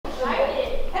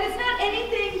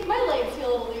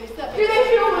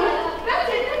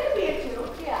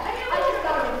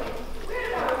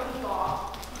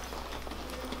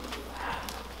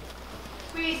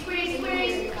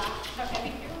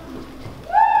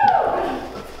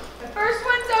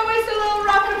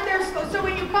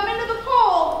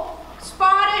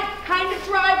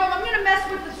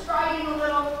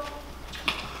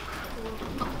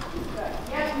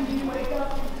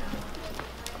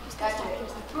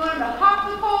We want him to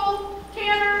hop the pole,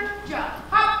 canter, jump.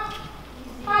 Hop,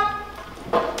 hop.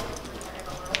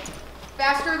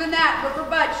 Faster than that. Look for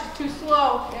Bud. She's too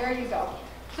slow. There you go.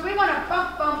 So we want to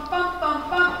bump, bump, bump, bump,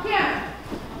 bump, canter.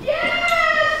 Yeah!